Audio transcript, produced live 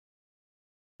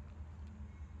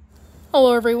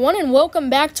Hello everyone and welcome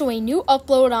back to a new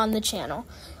upload on the channel.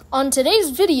 On today's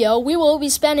video, we will be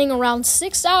spending around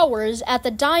 6 hours at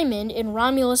the Diamond in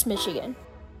Romulus, Michigan.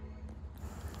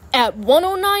 At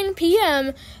 1:09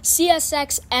 p.m.,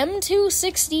 CSX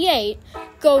M268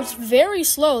 goes very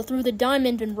slow through the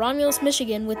Diamond in Romulus,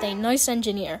 Michigan with a nice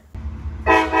engineer.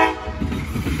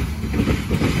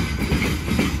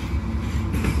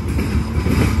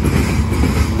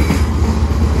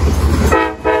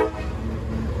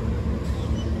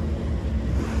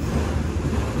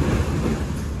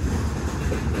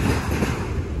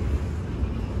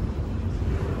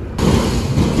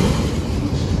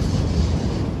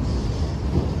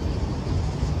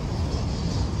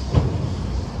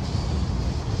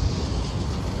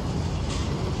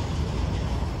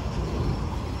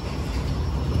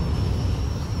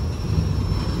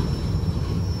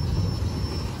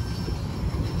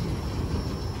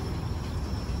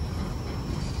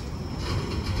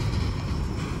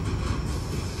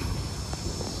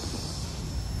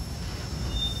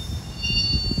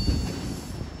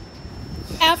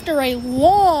 After a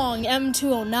long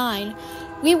M209,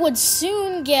 we would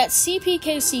soon get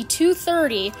CPKC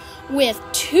 230 with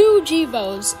 2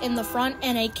 GEVOs in the front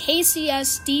and a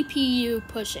KCS DPU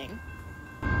pushing.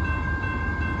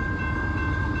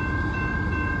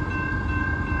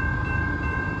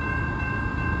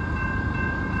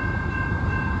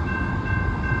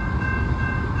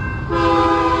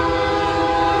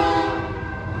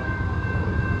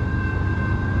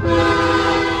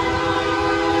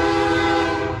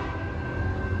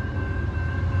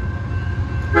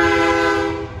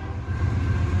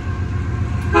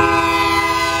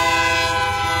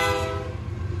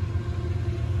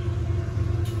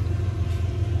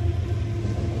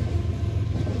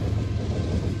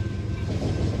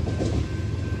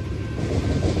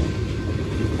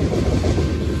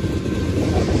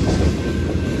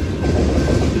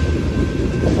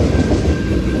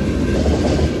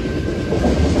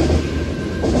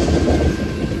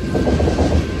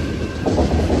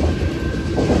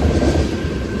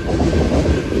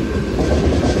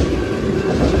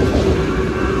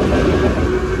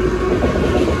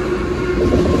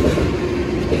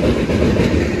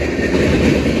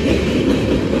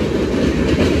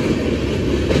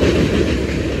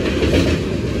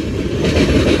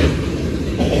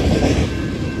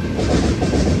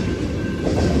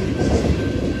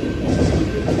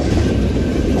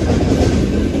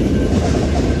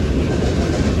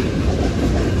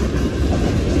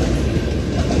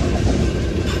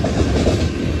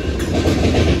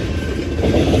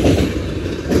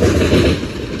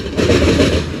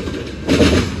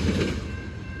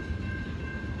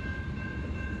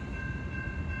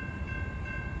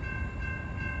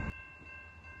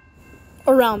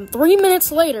 Around 3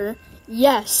 minutes later,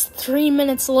 yes, 3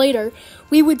 minutes later,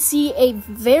 we would see a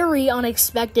very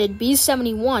unexpected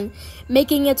B-71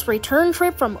 making its return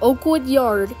trip from Oakwood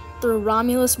Yard through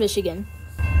Romulus, Michigan.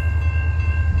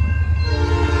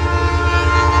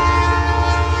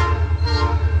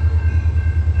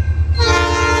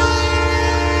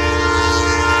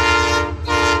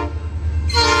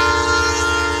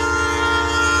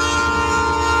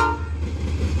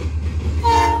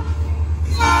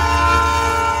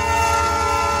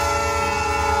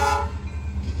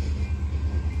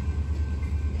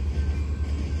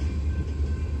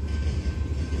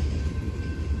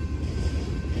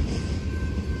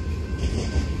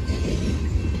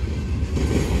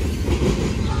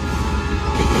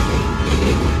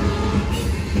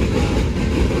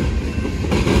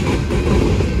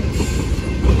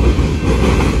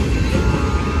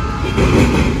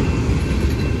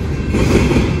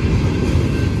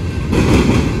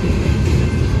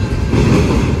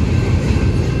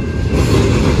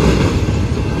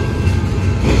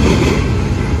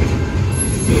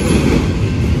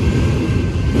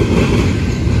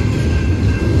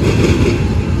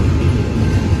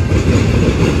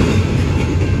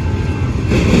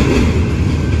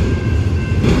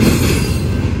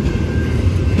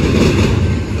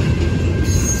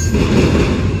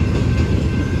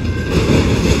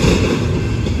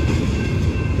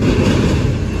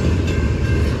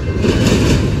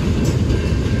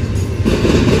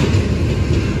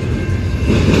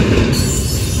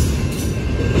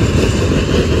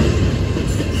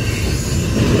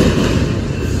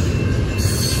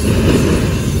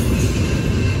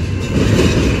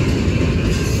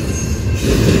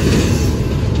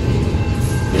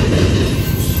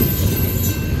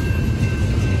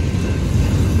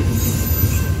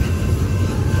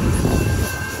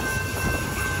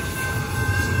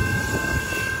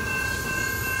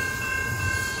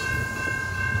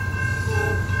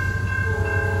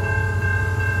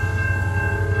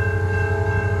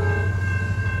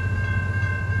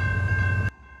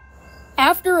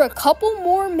 After a couple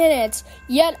more minutes,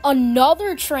 yet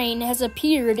another train has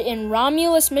appeared in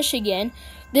Romulus, Michigan,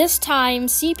 this time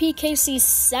CPKC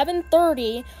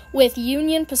 730 with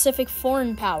Union Pacific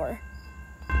Foreign Power.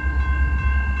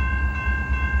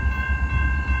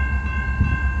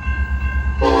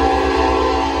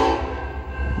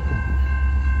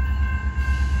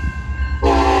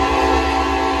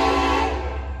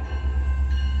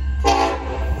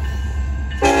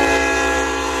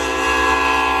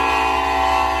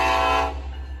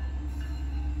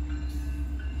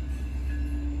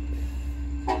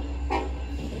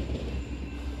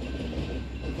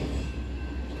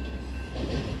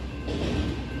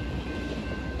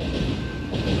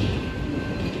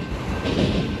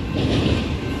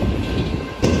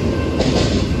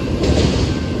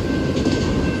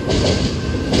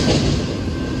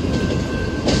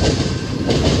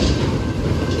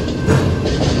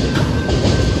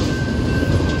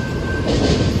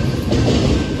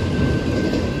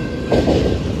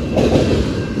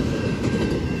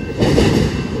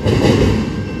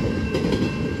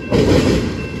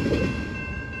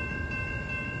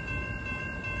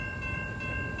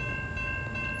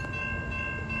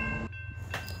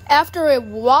 After a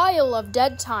while of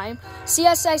dead time,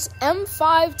 CSX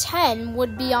M510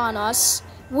 would be on us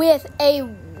with a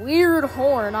weird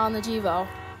horn on the TiVo.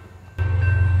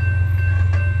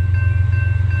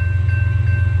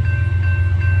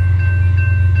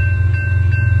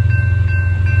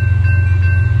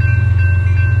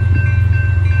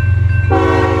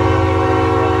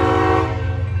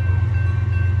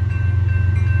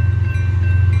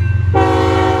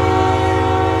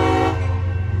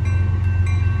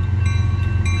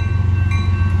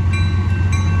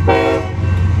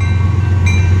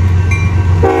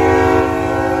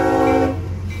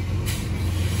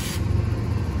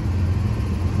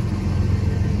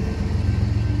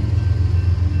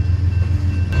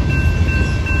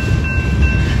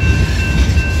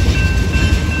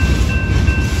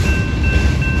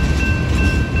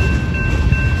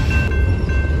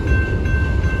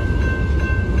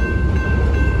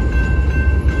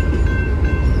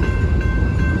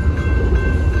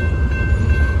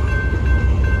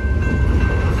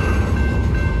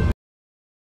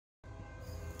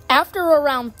 After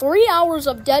around 3 hours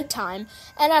of dead time,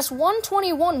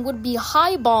 NS-121 would be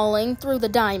highballing through the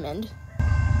diamond.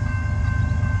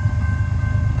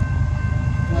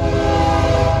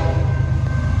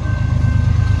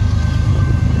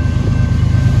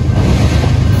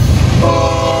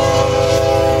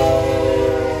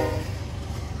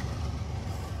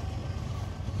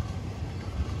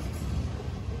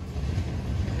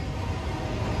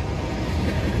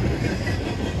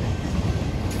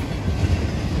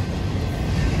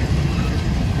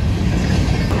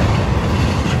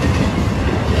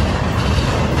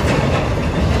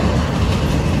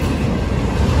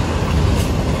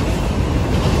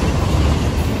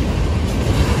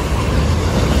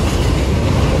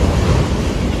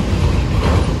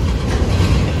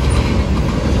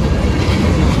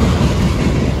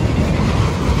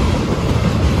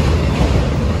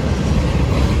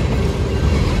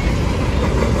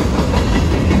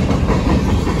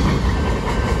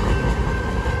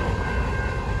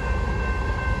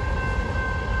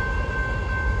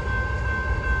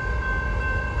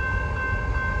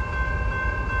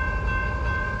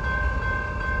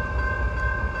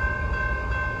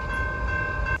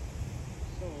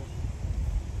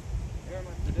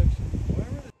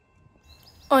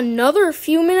 Another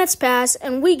few minutes pass,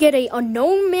 and we get a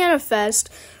unknown manifest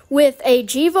with a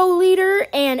GEVO leader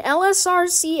and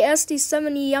LSRC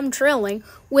SD70M trailing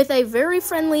with a very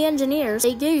friendly engineer.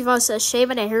 They gave us a shave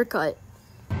and a haircut.